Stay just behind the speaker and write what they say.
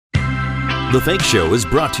The Fake Show is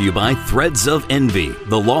brought to you by Threads of Envy,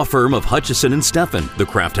 the law firm of Hutchison and Steffen, the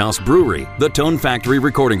Craft House Brewery, the Tone Factory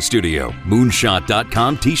Recording Studio,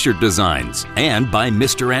 Moonshot.com T-shirt designs, and by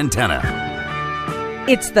Mr. Antenna.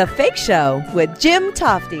 It's The Fake Show with Jim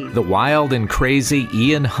Tofte. The wild and crazy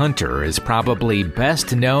Ian Hunter is probably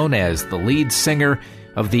best known as the lead singer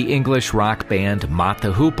of the English rock band Mott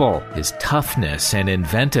the Hoople. His toughness and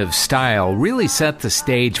inventive style really set the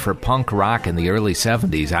stage for punk rock in the early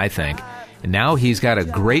 70s, I think. And now he's got a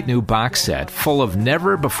great new box set full of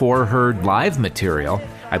never-before-heard live material.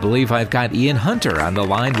 I believe I've got Ian Hunter on the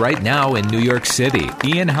line right now in New York City.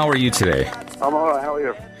 Ian, how are you today? I'm all right. How are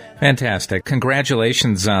you? Fantastic.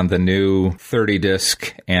 Congratulations on the new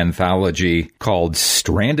 30-disc anthology called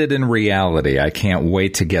Stranded in Reality. I can't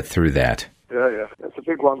wait to get through that. Yeah. It's a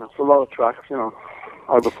big one. It's a lot of tracks,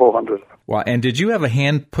 over 400. Well, and did you have a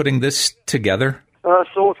hand putting this together?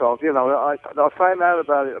 Sort of. I found out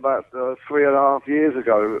about it about 3.5 years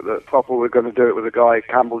ago that Popple were going to do it with a guy,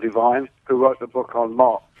 Campbell Devine, who wrote the book on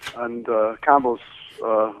Mott. And Campbell's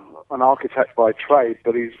an architect by trade,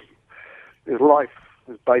 but his life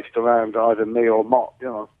is based around either me or Mott,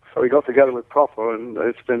 So we got together with Popper, and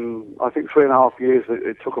it's been, I think, 3.5 years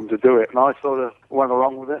it took him to do it. And I sort of went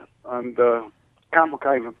along with it. And Campbell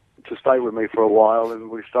came to stay with me for a while,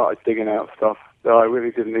 and we started digging out stuff that I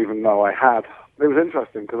really didn't even know I had. It was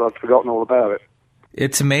interesting because I'd forgotten all about it.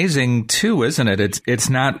 It's amazing, too, isn't it? It's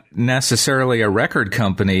not necessarily a record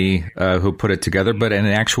company who put it together, but an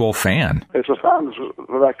actual fan. It's a fan's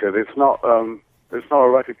record. It's not a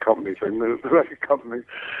record company thing. The record company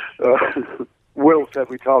wilts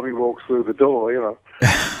every time he walks through the door,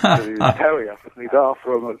 He's a terrier. He's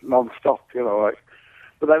after him non-stop,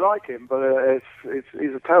 But they like him, but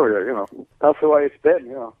he's a terrier, That's the way it's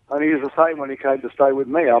been, And he was the same when he came to stay with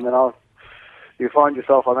me. I mean, you find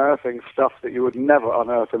yourself unearthing stuff that you would never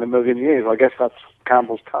unearth in a million years. I guess that's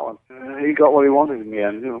Campbell's talent. He got what he wanted in the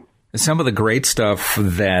end, Some of the great stuff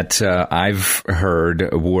that I've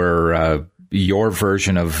heard were your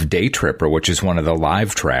version of Day Tripper, which is one of the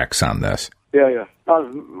live tracks on this. Yeah.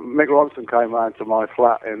 Mick Ronson came round to my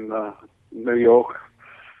flat in New York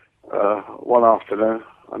one afternoon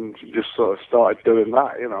and just sort of started doing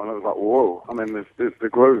that, and I was like, whoa. I mean, the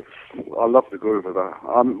groove, I love the groove of that.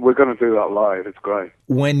 We're going to do that live. It's great.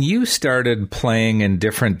 When you started playing in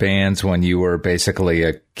different bands when you were basically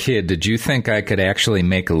a kid, did you think I could actually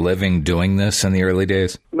make a living doing this in the early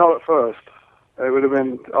days? Not at first. It would have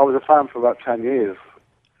been, I was a fan for about 10 years,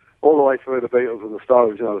 all the way through the Beatles and the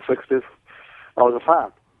Stones, the 60s. I was a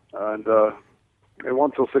fan. And it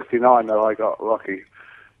wasn't until 69 that I got lucky.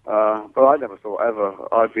 But I never thought ever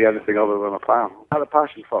I'd be anything other than a fan. I had a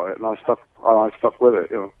passion for it, and I stuck with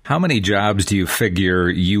it. How many jobs do you figure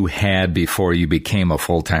you had before you became a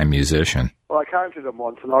full-time musician? Well, I counted them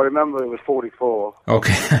once, and I remember it was 44.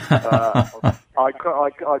 Okay.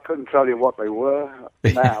 I couldn't tell you what they were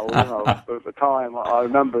now, but at the time, I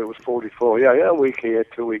remember it was 44. Yeah, a week here,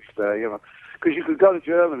 2 weeks there, Because you could go to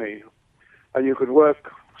Germany, and you could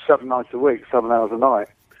work 7 nights a week, 7 hours a night.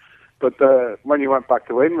 But when you went back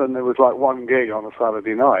to England, there was like one gig on a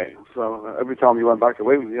Saturday night. So every time you went back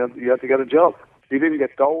to England, you had to get a job. You didn't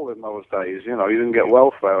get dole in those days, you didn't get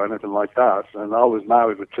welfare or anything like that. And I was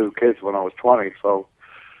married with 2 kids when I was 20, so,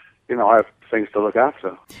 I have things to look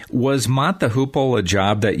after. Was Mott the Hoople a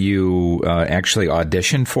job that you actually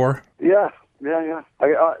auditioned for? Yeah. There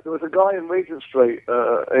was a guy in Regent Street,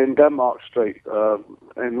 in Denmark Street,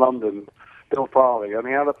 in London, Bill Farley, and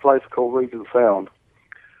he had a place called Regent Sound.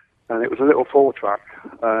 And it was a little 4-track,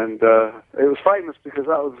 and it was famous because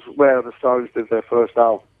that was where the Stones did their first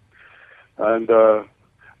album. And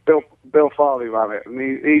Bill Farley ran it, and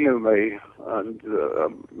he knew me. And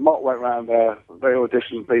Mott went round there; they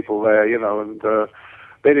auditioned people there, and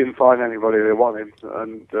they didn't find anybody they wanted.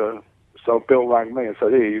 And so Bill rang me and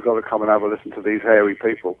said, "Hey, you've got to come and have a listen to these hairy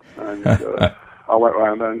people." And I went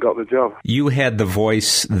round there and got the job. You had the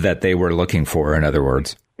voice that they were looking for, in other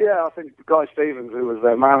words. Yeah, I think Guy Stevens, who was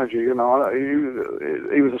their manager,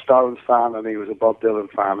 he was a Stones fan and he was a Bob Dylan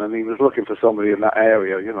fan, and he was looking for somebody in that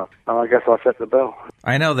area, and I guess I fit the bill.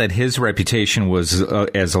 I know that his reputation was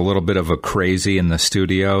as a little bit of a crazy in the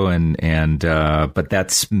studio, but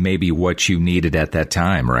that's maybe what you needed at that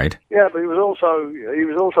time, right? Yeah, but he was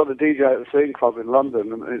also the DJ at the Scene Club in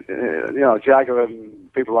London, and Jagger and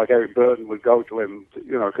people like Eric Burden would go to him,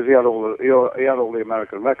 because he had all the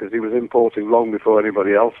American records. He was importing long before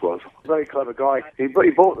anybody else was. Very clever guy. He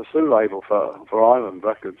bought the Sue label for Island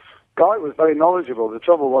Records. guy was very knowledgeable. The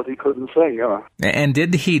trouble was he couldn't sing, you know. And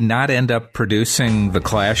did he not end up producing The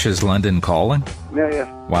Clash's London Calling?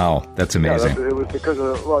 Yeah. Wow, that's amazing. Yeah, it was because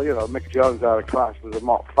of, well, you know, Mick Jones out of Clash was a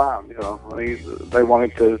Mott fan, you know, and they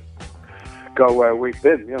wanted to go where we've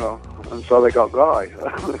been, you know, and so they got Guy.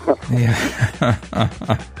 Yeah.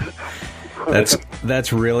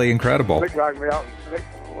 That's really incredible. Mick rang me up.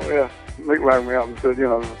 Mick rang me up and said, you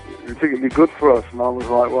know, you think it'd be good for us? And I was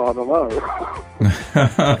like, well, I don't know.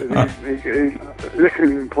 He's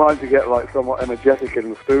inclined to get like somewhat energetic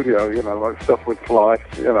in the studio, you know, like stuff would fly,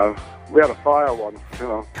 you know. We had a fire once, you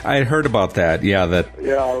know. I had heard about that, yeah.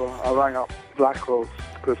 I rang up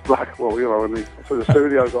Chris Blackwell, you know, and so the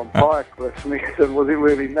studio's on fire, Chris, and he said, was it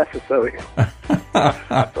really necessary? So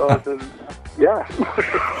I said, yeah.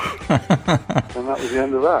 And that was the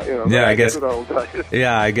end of that, you know. Yeah,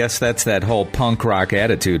 I guess that's that whole punk rock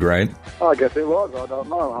attitude, right? I guess it was. I don't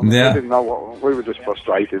know. I mean, we didn't know what. We were just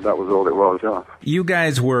frustrated. That was all it was. Yeah. You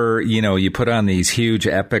guys were, you know, you put on these huge,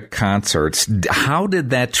 epic concerts. How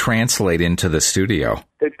did that translate into the studio?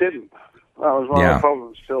 It didn't. That was one of the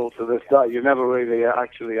problems still to this day. You never really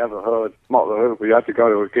actually ever heard Motley Hooper. You had to go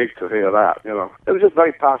to a gig to hear that. You know, it was just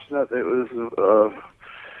very passionate. It was.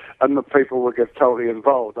 And the people would get totally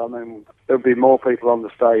involved. I mean, there'd be more people on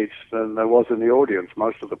the stage than there was in the audience,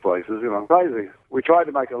 most of the places, you know. Crazy. We tried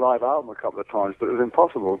to make a live album a couple of times, but it was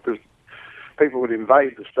impossible because people would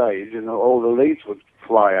invade the stage and all the leads would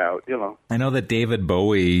fly out, you know. I know that David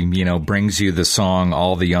Bowie, you know, brings you the song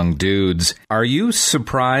All the Young Dudes. Are you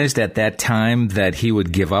surprised at that time that he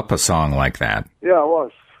would give up a song like that? Yeah, I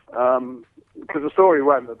was. Because the story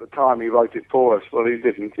went at the time he wrote it for us. Well, he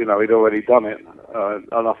didn't, you know, he'd already done it.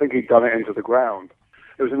 And I think he'd done it into the ground.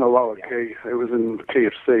 It was in a lower key. It was in the key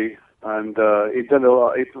of C. And he did a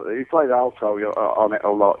lot. He played alto on it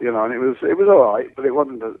a lot, you know, and it was all right, but it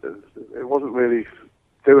wasn't really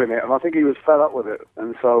doing it. And I think he was fed up with it.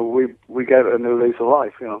 And so we gave it a new lease of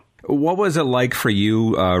life, you know. What was it like for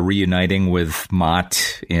you reuniting with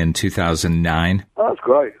Mott in 2009? Oh, that's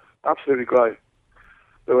great. Absolutely great.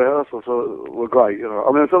 The rehearsals were great, you know.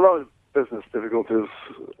 I mean, there's a lot of business difficulties,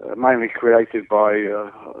 mainly created by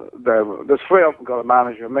there's three of them got a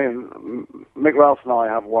manager. Me and Mick Ralph and I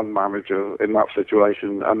have one manager in that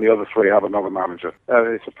situation, and the other three have another manager.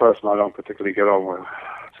 It's a person I don't particularly get on with.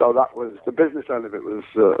 So that was the business end of it was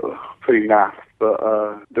pretty naff, but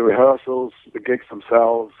the rehearsals, the gigs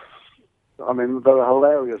themselves. I mean, they're a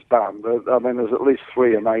hilarious band. I mean, there's at least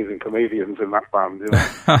three amazing comedians in that band. You know?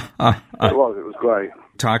 It was great.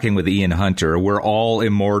 Talking with Ian Hunter, we're all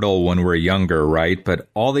immortal when we're younger, right? But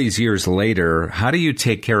all these years later, how do you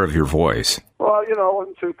take care of your voice? Well, you know, I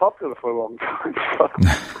wasn't too popular for a long time, so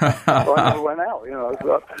I never went out, you know.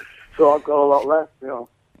 So I've got a lot left, you know.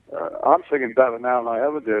 I'm singing better now than I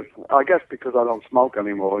ever did. I guess because I don't smoke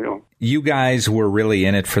anymore, you know. You guys were really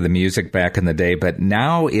in it for the music back in the day, but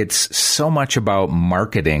now it's so much about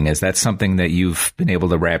marketing. Is that something that you've been able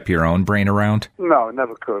to wrap your own brain around? No, I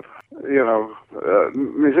never could. You know,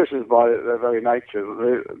 musicians by their very nature,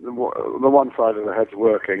 the one side of the head's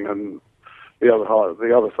working and the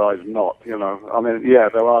other side's not, you know. I mean, yeah,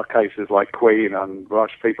 there are cases like Queen and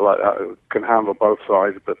Rush, people like that who can handle both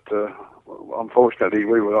sides, but unfortunately,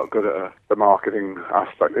 we were not good at the marketing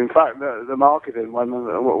aspect. In fact, the marketing,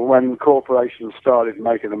 when corporations started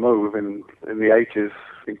making a move in the 80s,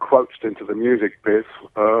 encroached into the music biz,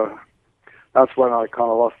 that's when I kind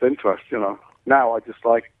of lost interest, you know. Now I just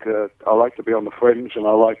like to be on the fringe, and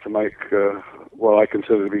I like to make what I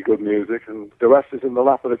consider to be good music, and the rest is in the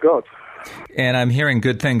lap of the gods. And I'm hearing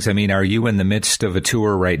good things. I mean, are you in the midst of a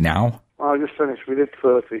tour right now? I just finished. We did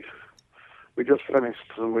 30. We just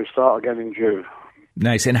finished, and we start again in June.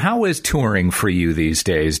 Nice. And how is touring for you these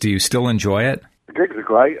days? Do you still enjoy it? The gigs are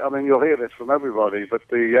great. I mean, you'll hear this from everybody, but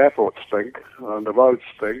the airports stink, and the roads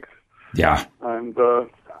stink. Yeah. And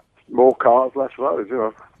more cars, less roads, you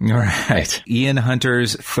know. All right. Ian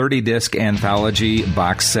Hunter's 30-disc anthology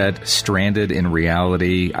box set, Stranded in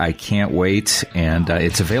Reality. I can't wait. And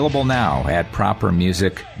it's available now at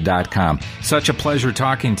propermusic.com. Such a pleasure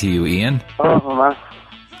talking to you, Ian. Oh, man.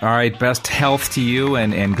 All right, best health to you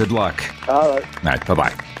and good luck. All right. All right,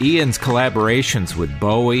 bye-bye. Ian's collaborations with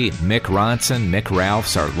Bowie, Mick Ronson, Mick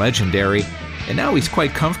Ralphs are legendary, and now he's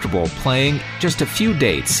quite comfortable playing just a few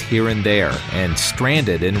dates here and there, and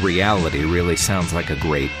Stranded in Reality really sounds like a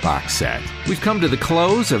great box set. We've come to the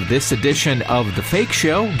close of this edition of The Fake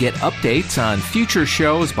Show. Get updates on future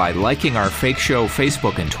shows by liking our Fake Show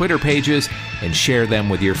Facebook and Twitter pages, and share them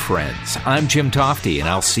with your friends. I'm Jim Tofte, and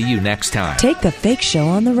I'll see you next time. Take The Fake Show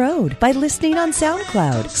on the road by listening on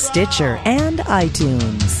SoundCloud, Stitcher, and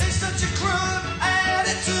iTunes.